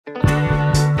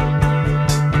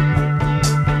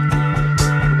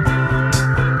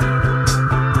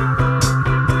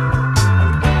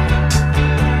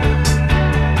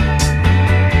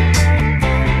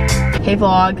Hey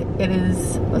vlog, it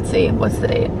is, let's see, what's the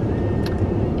date?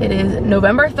 It is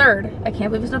November 3rd. I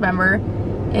can't believe it's November.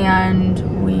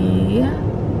 And we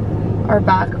are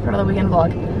back for another weekend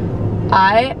vlog.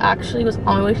 I actually was on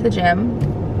my way to the gym,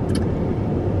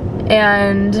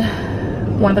 and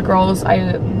one of the girls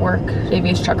I work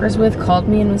JVH truckers with called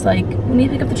me and was like, we need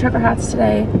to pick up the trucker hats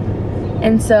today.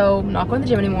 And so I'm not going to the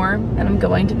gym anymore, and I'm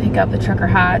going to pick up the trucker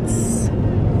hats.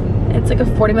 It's like a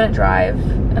 40-minute drive,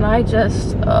 and I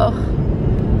just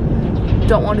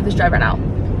don't want to do this drive right now.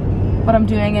 But I'm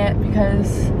doing it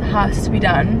because it has to be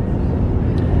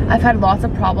done. I've had lots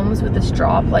of problems with this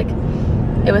drop. Like,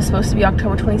 it was supposed to be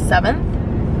October 27th,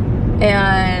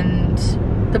 and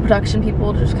the production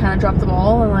people just kind of dropped the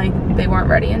ball, and like they weren't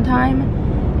ready in time.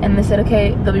 And they said,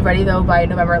 okay, they'll be ready though by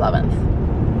November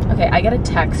 11th. Okay, I get a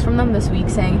text from them this week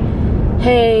saying,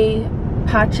 hey,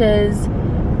 patches,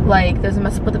 like there's a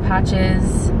mess up with the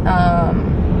patches.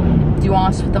 Do you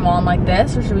want us to put them on like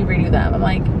this, or should we redo them? I'm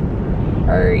like,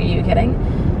 are you kidding?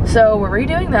 So we're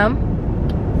redoing them.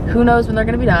 Who knows when they're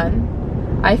gonna be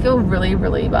done. I feel really,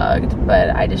 really bugged,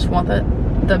 but I just want the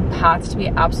hats to be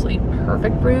absolutely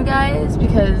perfect for you guys,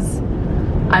 because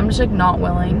I'm just like not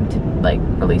willing to like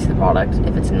release the product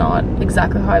if it's not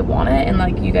exactly how I want it, and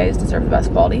like you guys deserve the best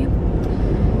quality.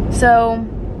 So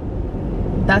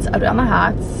that's update on the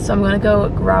hats. So I'm gonna go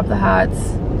grab the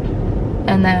hats,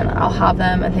 and then I'll have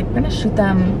them. I think we're gonna shoot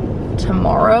them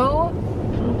tomorrow. I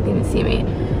don't think you can see me.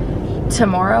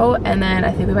 Tomorrow, and then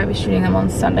I think we might be shooting them on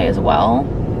Sunday as well.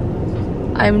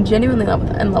 I'm genuinely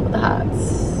in love with the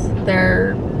hats.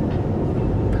 They're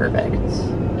perfect.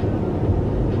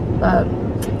 But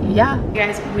yeah.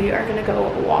 Guys, we are gonna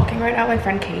go walking right now with my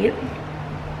friend Kate.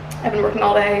 I've been working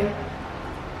all day,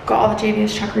 got all the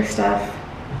JVS trucker stuff,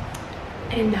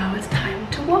 and now it's time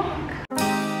to walk.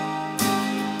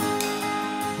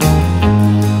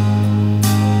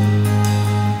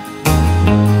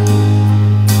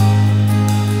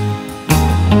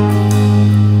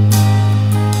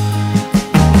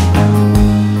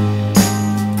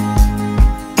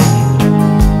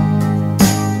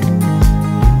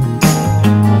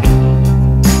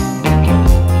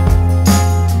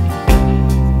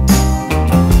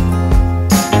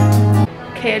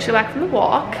 Okay, I just got back from the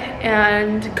walk,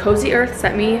 and Cozy Earth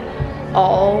sent me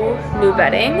all new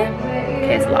bedding.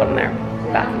 Okay, it's loud in there,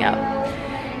 backing up.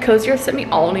 Cozy Earth sent me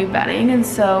all new bedding, and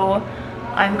so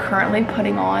I'm currently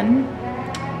putting on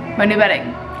my new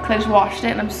bedding because I just washed it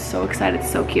and I'm so excited.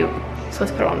 It's so cute. So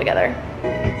let's put it on together.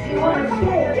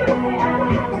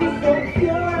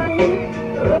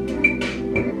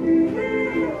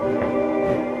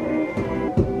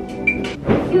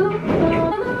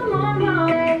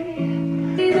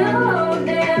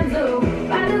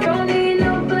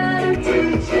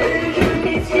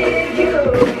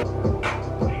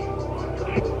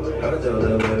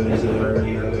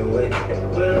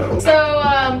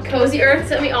 So, Cozy Earth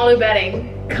sent me all new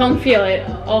bedding. Come feel it.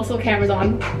 Also, camera's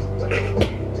on.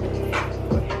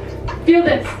 Feel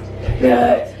this. Feel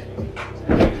it.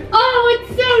 Oh, it's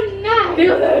so nice.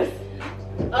 Feel this.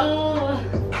 Oh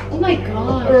my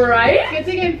god. Right? It's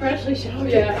like I'm freshly showered.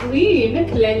 Yeah. Clean.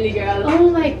 Cleanly girl. Oh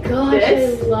my gosh.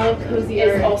 This I love Cozy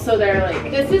Earth. Is also their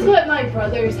like. This is what my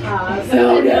brothers have.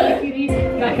 So good. Like, you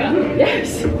need back up.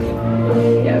 Yes.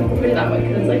 Yeah, put it that way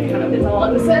because it's like kind of, it's all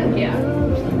in the set. Yeah.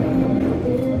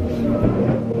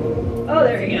 Oh,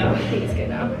 there we go. I think it's good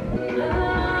now.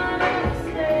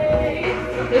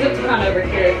 There's a ton over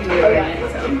here if you need to buy it,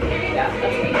 so yeah,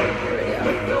 that's me.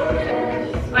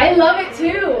 I love it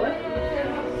too.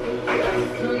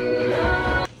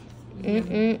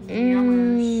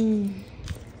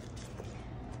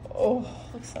 Oh,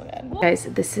 looks so good. Guys,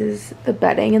 this is the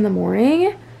bedding in the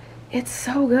morning. It's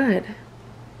so good.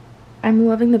 I'm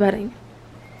loving the bedding.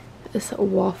 This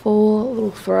waffle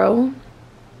little throw.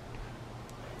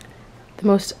 The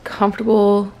most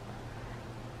comfortable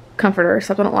comforter. I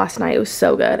slept on it last night. It was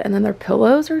so good. And then their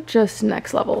pillows are just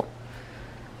next level.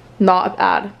 Not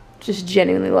bad. Just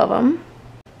genuinely love them.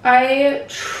 I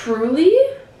truly,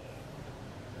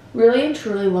 really and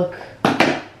truly look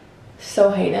so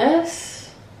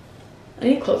heinous. I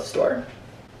need to close this door.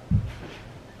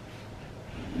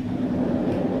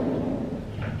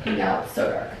 Now it's so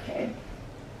dark. Okay.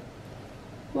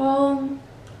 Well,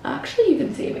 actually you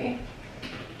can see me.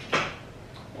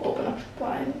 We'll open up the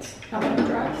blinds now that I'm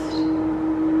dressed.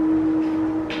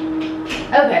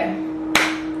 Okay.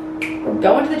 We're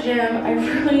going to the gym. I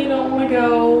really don't want to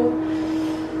go,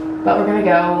 but we're gonna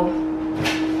go.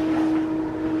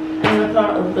 I'm gonna put on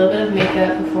a little bit of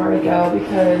makeup before we go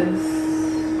because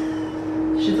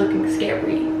she's looking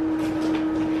scary.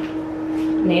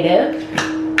 Native.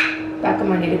 Back on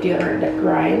my native deodorant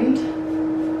grind.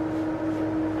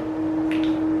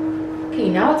 Okay,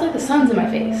 now it's like the sun's in my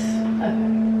face. Okay.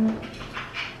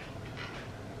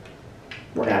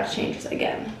 We're gonna have to change this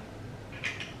again.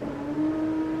 We're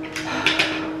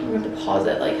gonna have to pause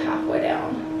it like halfway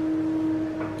down.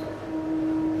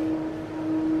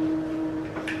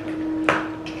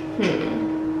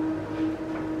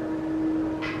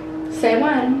 Say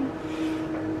when.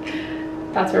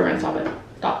 That's where we're gonna stop it.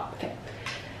 Stop, okay.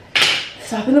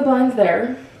 Stopping the blinds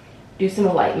there. Do some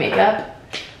light makeup.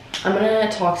 I'm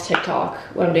gonna talk to TikTok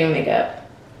when I'm doing makeup.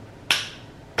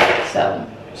 So,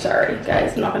 sorry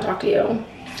guys, I'm not gonna talk to you.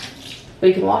 But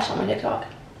you can watch on my TikTok.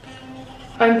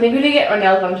 I'm thinking to get my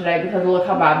nails done today because look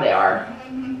how bad they are.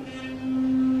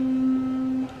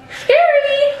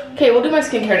 Scary! Okay, we'll do my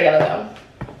skincare together though.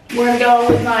 We're gonna go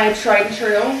with my tried and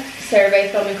true CeraVe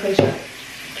Foaming Facial.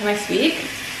 Can I speak?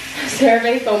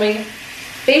 CeraVe Foaming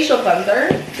Facial Cleanser.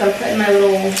 Gotta put in my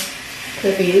little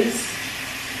clippies.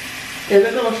 They're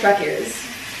like little Shrek ears.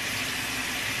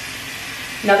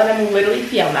 Now that I'm literally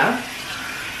Fiona,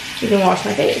 you can wash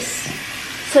my face.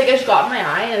 So like I just got in my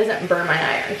eye and it doesn't burn my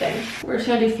eye or anything. We're just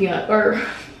gonna do Fiona, or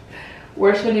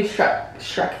we're just gonna do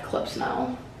Shrek clips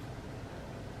now.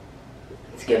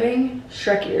 It's giving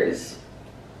Shrek ears.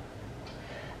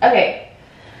 Okay,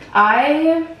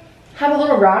 I have a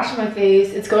little rash on my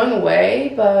face. It's going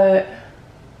away, but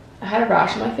I had a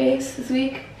rash on my face this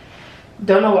week.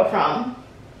 Don't know what from.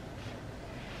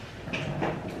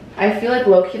 I feel like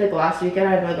low-key like last weekend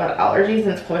I had really bad allergies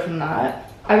and it's probably from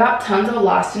that. I got tons of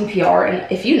Elastin PR,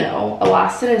 and if you know,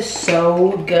 Elastin is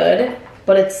so good,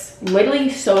 but it's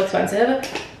literally so expensive.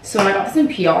 So when I got this in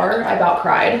PR, I about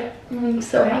cried. I'm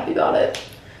so happy about it.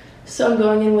 So I'm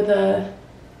going in with a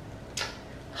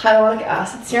hyaluronic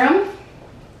acid serum,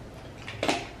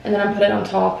 and then I'm putting on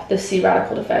top the C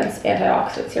Radical Defense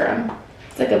antioxidant serum.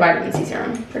 It's like a vitamin C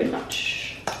serum, pretty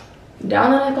much.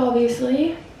 Down the neck,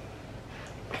 obviously.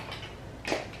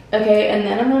 Okay, and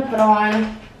then I'm gonna put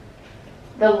on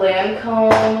the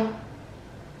Lancome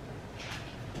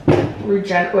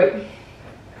wait,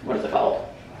 what is it called?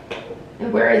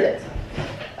 And where is it?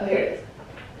 Oh, here it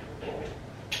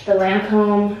is. The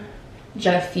Lancome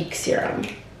Genifique serum.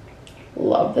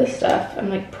 Love this stuff. I'm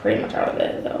like pretty much out of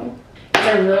it though.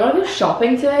 I really want to go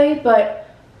shopping today,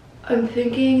 but I'm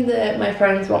thinking that my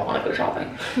friends won't want to go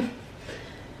shopping.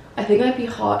 I think it might be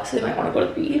hot, so they might want to go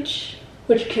to the beach.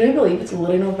 Which, can you believe it's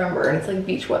literally November and it's like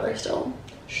beach weather still?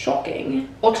 Shocking.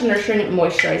 Ultra Nourishing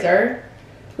Moisturizer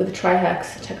with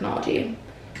Trihex technology.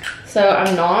 So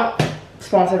I'm not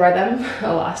sponsored by them,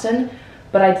 Elastin,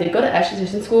 but I did go to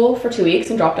esthetician school for 2 weeks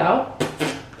and dropped out.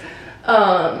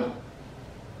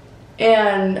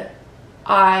 And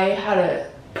I had a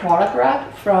product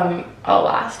rep from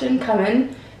Elastin come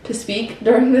in to speak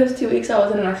during those 2 weeks I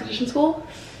was in an esthetician school.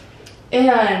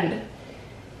 And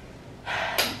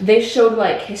they showed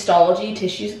like histology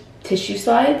tissue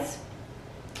slides.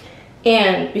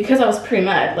 And because I was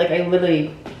pre-med, like I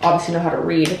literally obviously know how to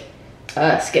read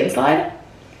a skin slide.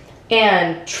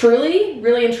 And truly,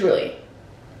 really and truly,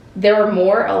 there were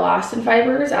more elastin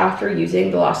fibers after using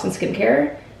the Elastin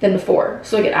skincare than before.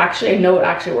 So like I know it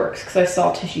actually works because I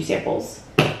saw tissue samples,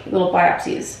 little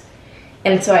biopsies.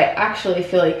 And so I actually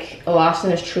feel like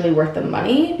Elastin is truly worth the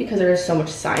money because there is so much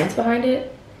science behind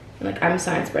it. And like I'm a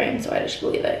science brain, so I just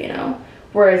believe it, you know?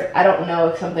 Whereas I don't know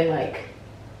if something like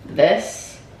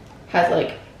this has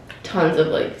like tons of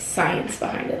like science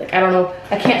behind it. Like I don't know,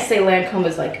 I can't say Lancome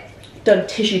has like done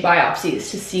tissue biopsies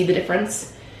to see the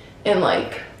difference in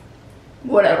like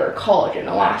whatever, collagen,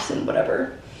 elastin,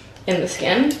 whatever in the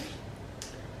skin.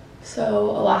 So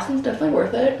elastin's definitely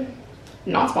worth it.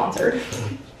 Not sponsored.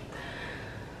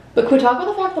 But can we talk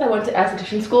about the fact that I went to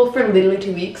esthetician school for literally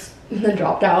 2 weeks and then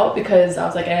dropped out because I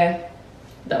was like,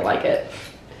 don't like it.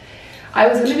 I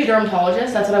was gonna be a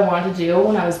dermatologist. That's what I wanted to do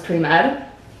when I was pre-med.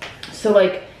 So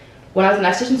like when I was in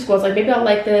esthetician school, I was like, maybe I'll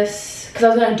like this, because I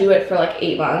was gonna do it for like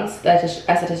 8 months, that's just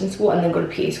esthetician school, and then go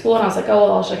to PA school. And I was like, oh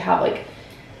well, I'll just like have like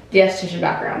the esthetician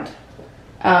background.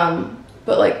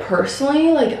 But like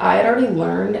personally, like I had already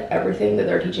learned everything that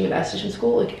they're teaching in esthetician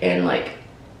school, like in like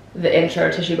the intro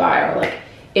tissue bio, or like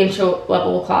intro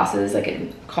level classes like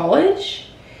in college.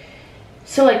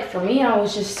 So like for me,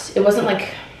 it wasn't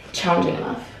like challenging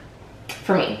enough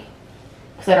for me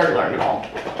because I'd already learned it all.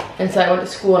 And so I went to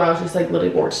school and I was just like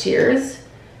literally bored to tears.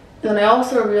 Then I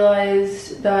also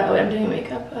realized that, oh wait, I'm doing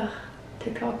makeup.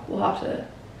 TikTok,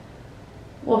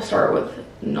 we'll start with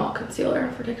not concealer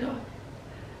for TikTok.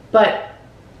 But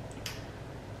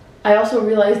I also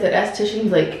realized that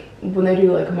estheticians, like when they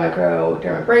do like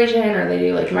microdermabrasion or they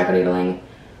do like microneedling,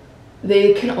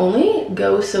 they can only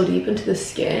go so deep into the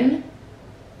skin,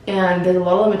 and there's a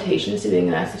lot of limitations to being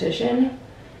an esthetician.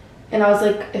 And I was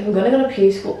like, if I'm gonna go to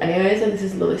PA school anyways, like this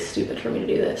is literally stupid for me to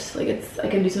do this. Like I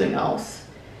can do something else.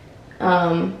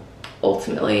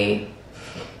 Ultimately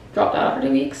dropped out after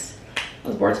 2 weeks. I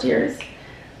was bored to tears.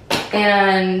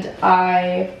 And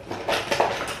I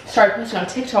started posting on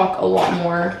TikTok a lot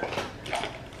more.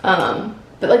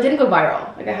 But like didn't go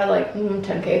viral. Like I had like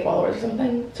 10K followers or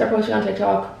something. Started posting on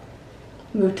TikTok,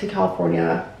 moved to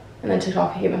California, and then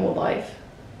TikTok became my whole life.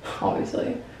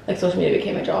 Obviously. Like social media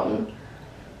became my job, and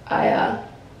I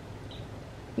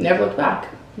never looked back.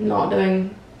 Not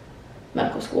doing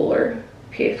medical school or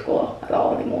PA school at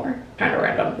all anymore. Kind of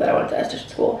random that I went to esthetician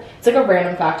school. It's like a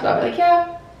random fact that I'll be like,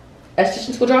 yeah,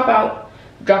 esthetician school dropout.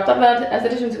 Dropped out of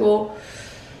esthetician school.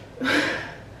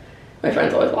 My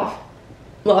friends always laugh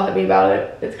at me about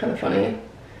it. It's kind of funny.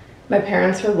 My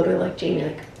parents were literally like, Jamie,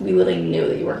 like we literally knew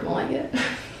that you weren't gonna like it.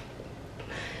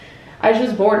 I just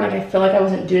was bored, and like I feel like I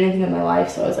wasn't doing anything in my life,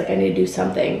 so I was like, I need to do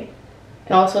something.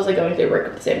 And also I was like going through work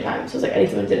at the same time, so I was like, I need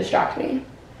something to distract me.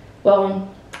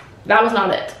 Well, that was not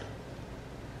it.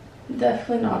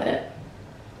 Definitely not it.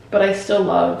 But I still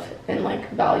love and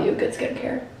like value good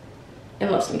skincare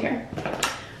and love skincare.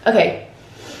 Okay,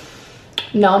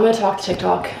 now I'm gonna talk to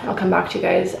TikTok. I'll come back to you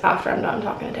guys after I'm done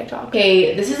talking to TikTok.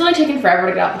 Okay, this is only taking forever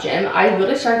to get out the gym. I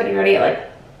literally started getting ready at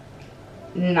like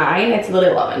 9. It's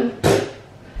literally 11.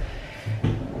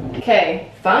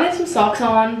 Okay, finally have some socks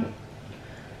on.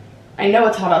 I know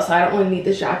it's hot outside. I don't really need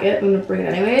this jacket. I'm gonna bring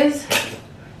it anyways.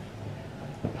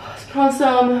 Let's put on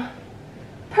some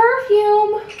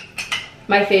perfume.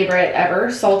 My favorite ever,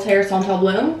 Saltaire Santal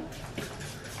Bloom.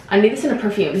 I need this in a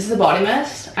perfume. This is a body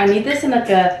mist. I need this in like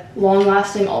a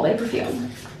long-lasting all-day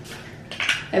perfume.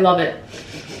 I love it.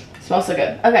 It smells so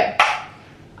good. Okay,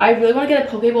 I really want to get a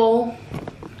poke bowl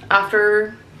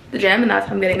after the gym, and that's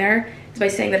how I'm getting there. Is by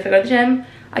saying that if I go to the gym,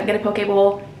 I can get a poke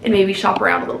bowl and maybe shop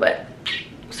around a little bit.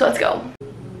 So let's go.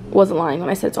 Wasn't lying when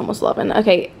I said it's almost 11.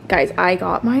 Okay, guys, I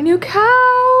got my new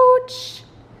couch.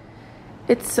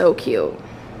 It's so cute.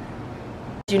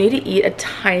 Do need to eat a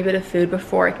tiny bit of food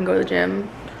before I can go to the gym,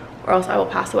 or else I will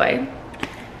pass away.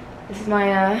 This is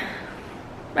my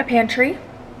my pantry.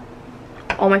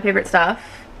 All my favorite stuff.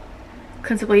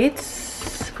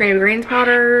 Consuplates, gravy greens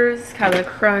powders, Calorie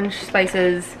Crunch,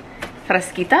 spices,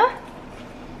 Frasquita.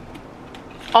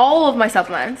 All of my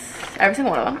supplements, every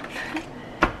single one of them.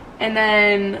 And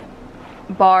then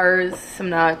bars, some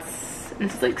nuts, and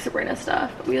this is like Sabrina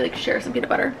stuff. We like share some peanut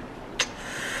butter.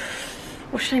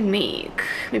 What should I make?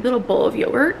 Maybe a little bowl of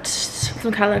yogurt,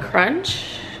 some Calorie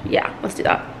Crunch. Yeah, let's do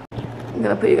that. I'm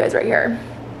gonna put you guys right here.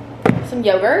 Some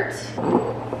yogurt,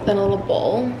 then a little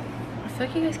bowl. I feel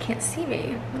like you guys can't see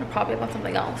me. I'm gonna prop you up on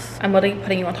something else. I'm literally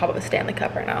putting you on top of a Stanley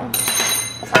Cup right now.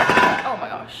 Oh my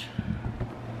gosh.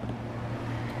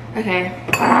 Okay.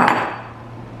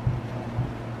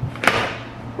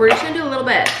 We're just gonna do a little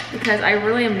bit because I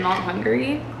really am not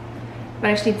hungry, but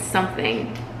I just need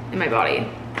something in my body.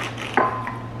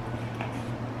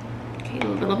 Okay, a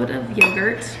little bit of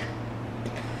yogurt.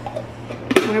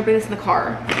 I'm gonna bring this in the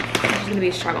car. This is gonna be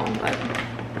a struggle, but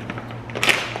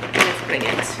let's bring it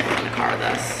in the car with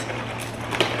us.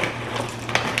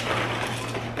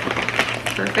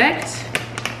 Perfect.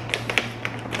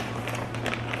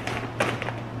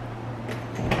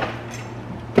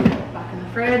 Back in the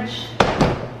fridge.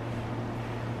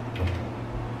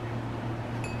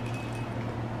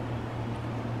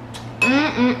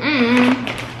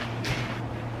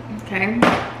 Okay,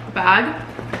 bag.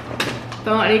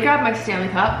 So I need to grab my Stanley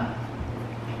Cup.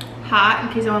 Hat,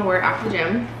 in case I want to wear it after the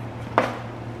gym.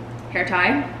 Hair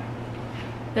tie.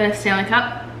 Then a Stanley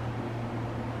Cup.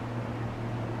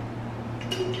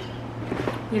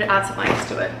 Need to add some ice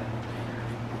to it.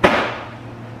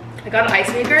 I got an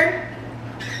ice maker,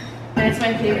 and it's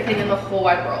my favorite thing in the whole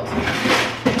wide world.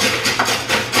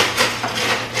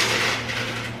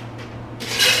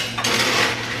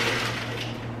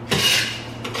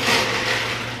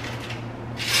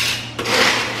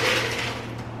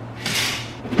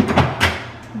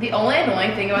 The only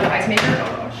annoying thing about the ice maker,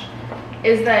 oh gosh,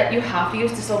 is that you have to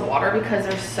use distilled water because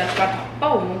there's such bad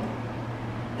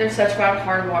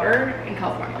hard water in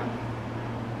California.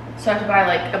 So I have to buy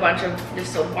like a bunch of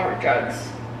distilled water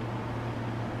jugs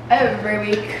every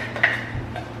week.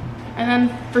 And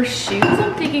then for shoes,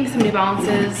 I'm thinking some New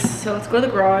Balances. So let's go to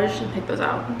the garage and pick those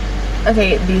out.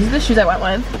 Okay, these are the shoes I went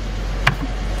with.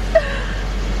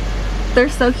 They're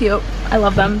so cute. I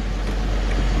love them.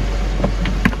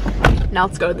 Now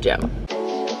let's go to the gym.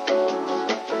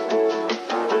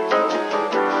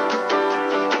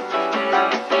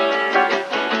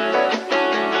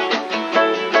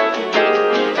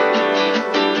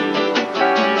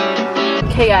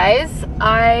 Okay guys,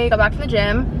 I got back from the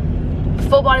gym.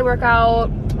 full body workout.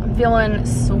 I'm feeling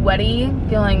sweaty,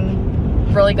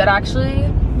 feeling really good actually.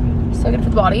 So good for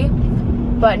the body.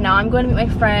 But now I'm going to meet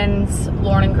my friends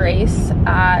Lauren and Grace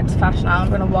at Fashion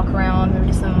Island. We're gonna walk around, maybe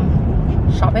do some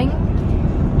shopping. I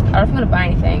don't know if I'm gonna buy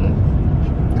anything.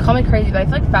 Call me crazy, but I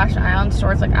feel like Fashion Island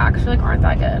stores like actually like aren't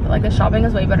that good. Like the shopping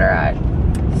is way better at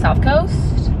South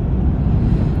Coast.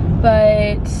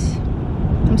 But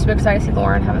I'm super excited to see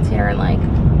Lauren. Haven't seen her in like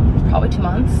probably 2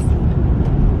 months.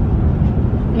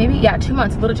 Maybe, yeah, 2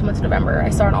 months, a little 2 months in November. I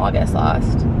saw her in August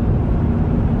last.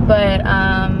 But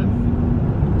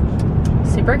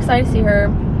super excited to see her.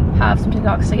 Have some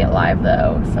TikToks to get live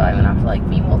though, so I'm gonna have to like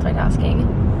be multitasking.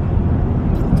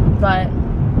 But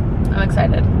I'm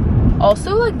excited.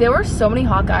 Also, like there were so many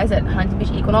hot guys at Huntington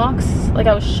Beach Equinox. Like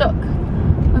I was shook.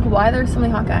 Like why are there so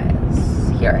many hot guys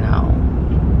here right now?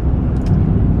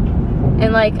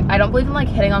 And like I don't believe in like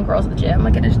hitting on girls at the gym.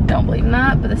 Like I just don't believe in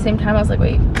that. But at the same time I was like,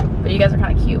 wait, but you guys are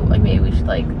kind of cute. Like maybe we should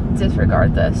like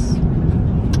disregard this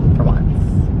for once.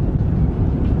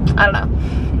 I don't know.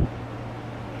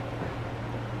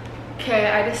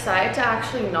 Okay, I decided to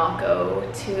actually not go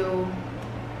to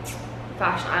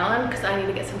Fashion Island because I need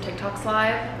to get some TikToks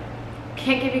live.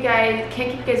 Can't keep you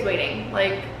guys waiting.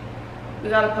 Like we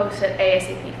gotta post it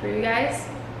ASAP for you guys.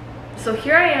 So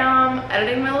here I am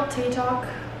editing my little TikTok.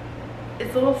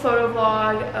 It's a little photo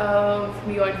vlog of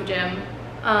me going to the gym.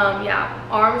 Yeah,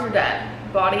 arms are dead,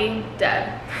 body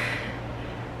dead,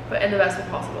 but in the best way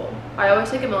possible. I always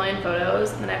take a million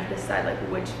photos and then I have to decide like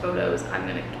which photos I'm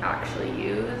gonna actually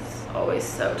use. Always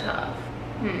so tough.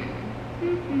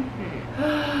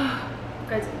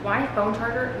 Guys, my phone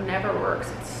charger never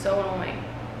works. It's so annoying.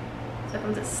 So it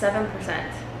comes at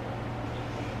 7%.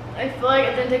 I feel like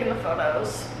I didn't take enough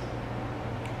photos.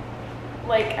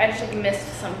 Like I just like missed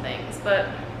some things, but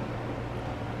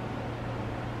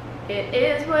it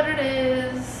is what it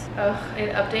is. I need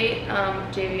to update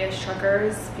JVS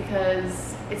truckers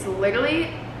because it's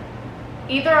literally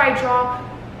either I drop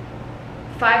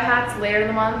 5 hats later in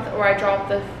the month or I drop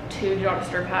the 2 do not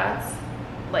disturb hats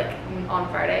like on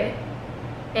Friday.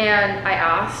 And I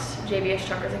asked JVS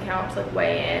truckers account to like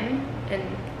weigh in and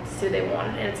see what they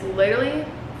wanted, and it's literally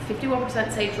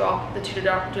 51% say drop the 2 do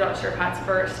not disturb hats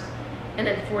first, and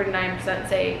then 49%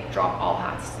 say drop all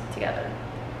hats together.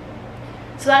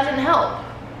 So that didn't help.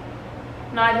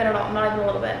 Not even at all, not even a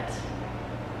little bit.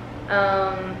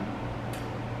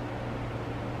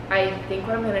 I think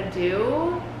what I'm gonna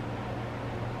do,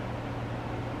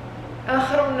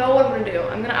 I don't know what I'm gonna do.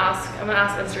 I'm gonna ask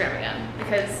Instagram again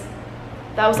because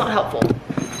that was not helpful.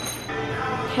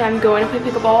 Okay, I'm going to play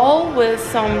pickleball with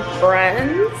some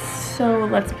friends. So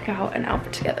let's pick out an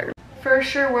outfit together. For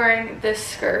sure wearing this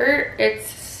skirt. It's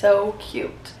so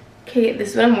cute. Okay, this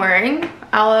is what I'm wearing.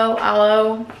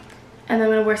 Aloe. And then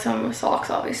I'm gonna wear some socks,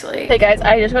 obviously. Hey guys,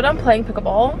 I just got done playing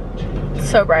pickleball. It's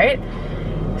so bright.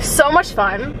 So much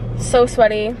fun. So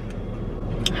sweaty.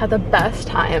 Had the best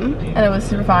time. And it was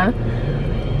super fun.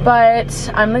 But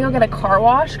I'm gonna go get a car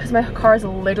wash because my car is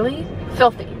literally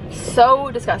filthy.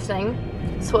 So disgusting.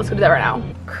 So let's go do that right now.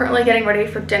 Currently getting ready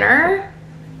for dinner.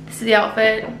 This is the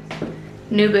outfit.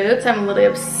 New boots. I'm literally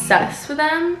obsessed with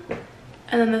them.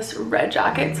 And then this red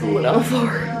jacket's lit on the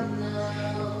floor.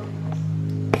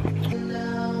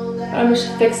 I'm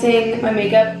just fixing my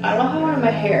makeup. I don't know how I want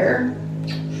my hair.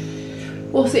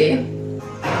 We'll see.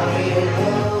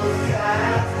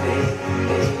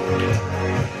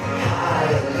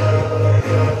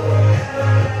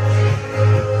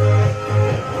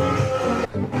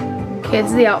 Okay,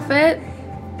 this is the outfit.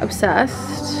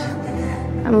 Obsessed.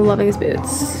 I'm loving these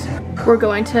boots. We're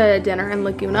going to dinner in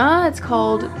Laguna. It's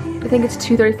called, I think it's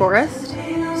 230 Forest.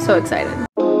 So excited.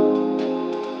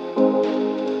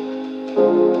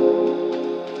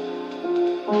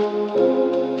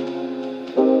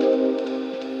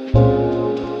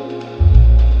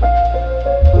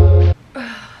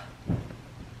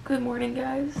 Good morning,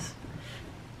 guys.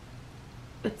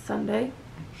 It's Sunday,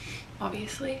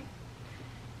 obviously.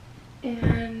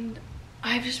 And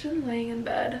I've just been laying in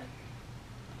bed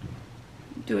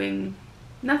doing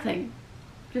nothing,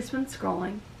 just been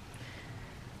scrolling,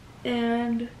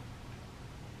 and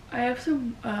I have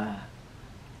some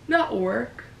not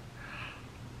work,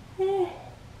 but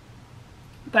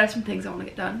I have some things I want to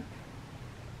get done.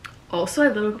 Also, I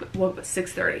literally woke up at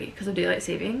 6:30 because of daylight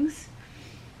savings.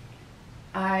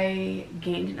 I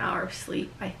gained an hour of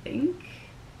sleep, I think.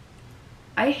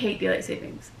 I hate daylight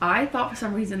savings. I thought for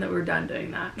some reason that we were done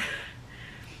doing that.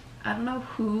 I don't know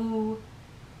who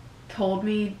told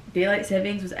me daylight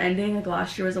savings was ending. Like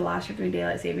last year was the last year doing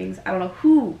daylight savings. I don't know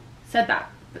who said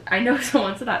that, but I know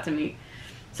someone said that to me.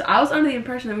 So I was under the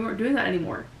impression that we weren't doing that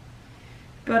anymore.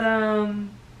 But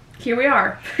here we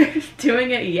are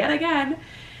doing it yet again,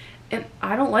 and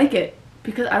I don't like it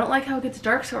because I don't like how it gets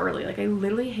dark so early. Like I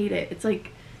literally hate it. It's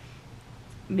like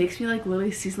makes me like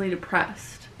literally seasonally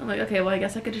depressed. I'm like, okay, well I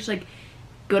guess I could just like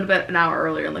go to bed an hour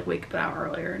earlier and like wake up an hour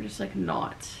earlier and just like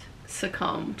not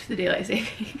succumb to the daylight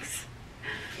savings.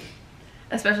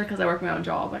 Especially because I work my own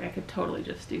job, like I could totally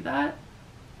just do that.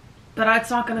 But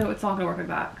it's not gonna work like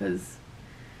that because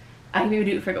I can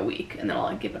maybe do it for like a week and then I'll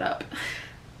like give it up.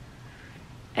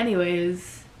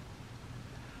 Anyways,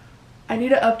 I need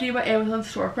to update my Amazon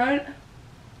storefront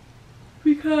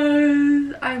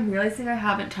because I'm realizing I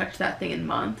haven't touched that thing in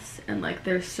months, and like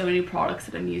there's so many products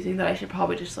that I'm using that I should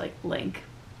probably just like link.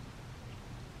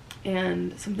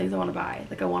 And some things I want to buy.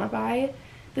 Like I want to buy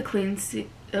the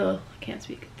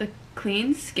the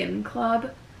Clean Skin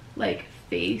Club like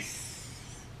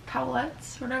face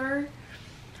palettes, whatever.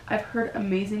 I've heard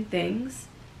amazing things,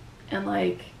 and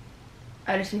like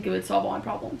I just think it would solve all my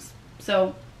problems.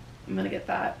 So I'm gonna get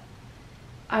that.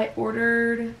 I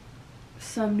ordered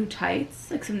some new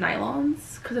tights, like some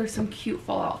nylons, because there's some cute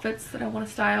fall outfits that I want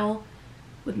to style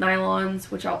with nylons,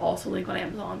 which I'll also link on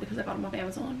Amazon because I got them off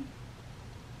Amazon.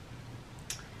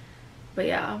 But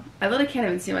yeah, I literally can't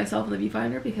even see myself in the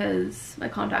viewfinder because my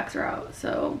contacts are out,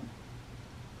 so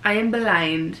I am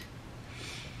blind.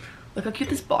 Look how cute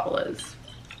this bottle is.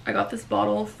 I got this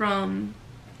bottle from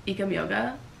Ecom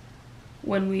Yoga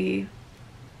when we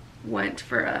went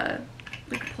for a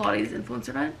like Pilates influencer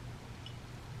event,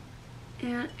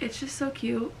 and it's just so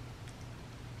cute.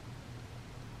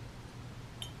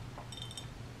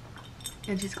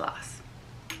 And she's glass.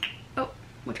 Oh,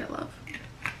 which I love.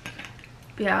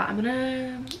 But yeah, I'm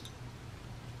gonna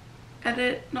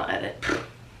edit my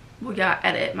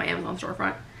Amazon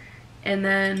storefront, and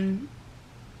then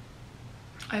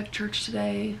I have church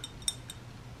today.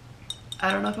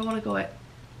 I don't know if I want to go at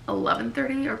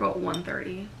 11:30 or go at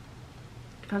 1:30.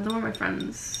 Depends on where my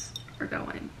friends are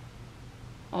going.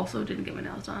 Also didn't get my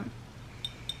nails done.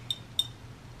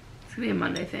 It's gonna be a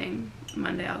Monday thing.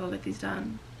 Monday I'll go get these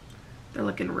done. They're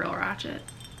looking real ratchet.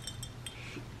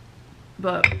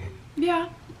 But yeah,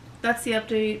 that's the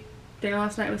update. Dinner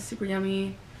last night was super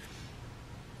yummy.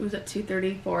 It was at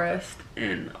 2:30 Forest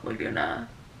in Laguna.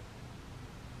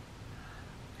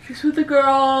 Just with the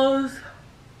girls.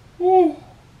 Ooh.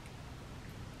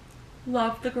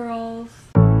 Love the girls.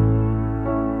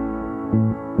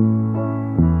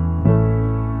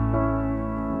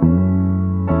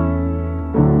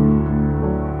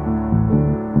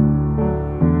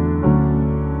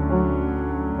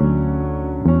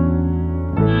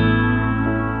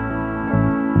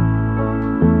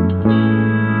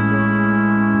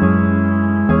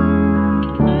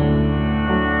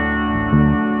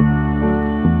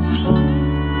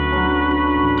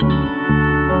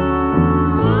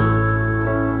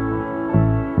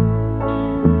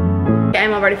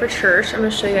 I'm all ready for church. I'm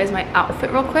gonna show you guys my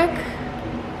outfit real quick.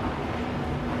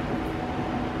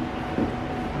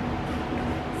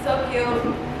 So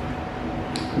cute.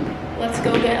 Let's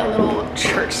go get a little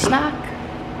church snack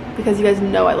because you guys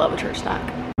know I love a church snack.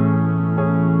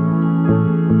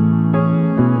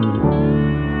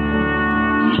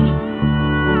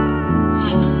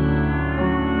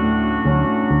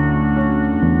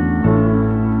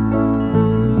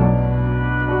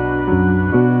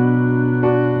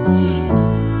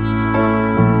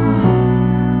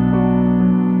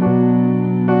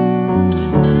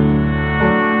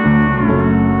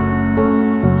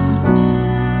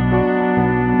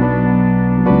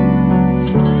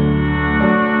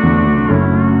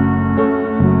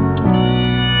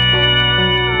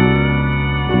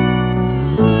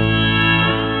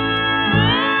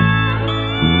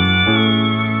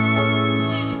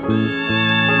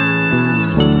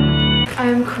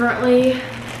 I'm currently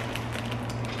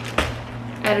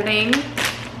editing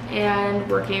and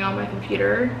working on my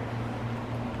computer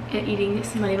and eating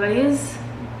some Money Buddies.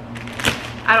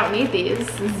 I don't need these.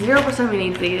 0% of me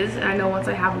needs these, and I know once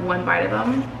I have one bite of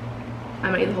them,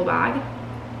 I might eat the whole bag.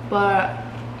 But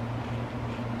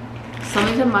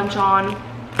something to munch on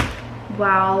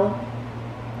while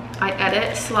I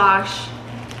edit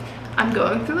 / I'm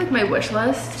going through like my wish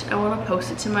list. I want to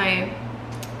post it to my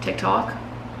TikTok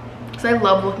because I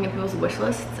love looking at people's wish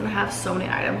lists, and I have so many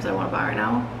items I want to buy right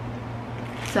now.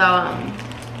 So I'm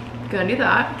gonna do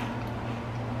that.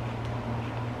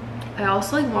 I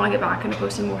also like want to get back into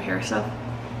posting more hair stuff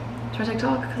to my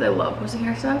TikTok because I love posting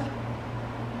hair stuff.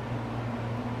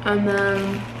 And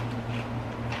then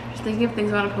just thinking of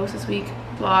things I want to post this week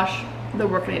 / the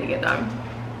work I need to get done.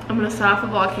 I'm gonna sign off the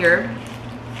vlog here.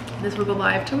 This will go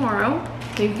live tomorrow.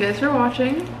 Thank you guys for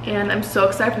watching, and I'm so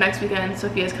excited for next weekend.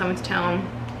 Sophia's coming to town,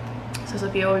 So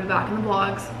Sophia will be back in the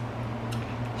vlogs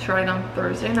starting on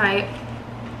Thursday night.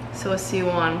 So we'll see you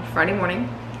on Friday morning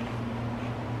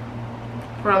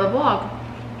for another vlog.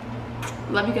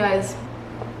 Love you guys.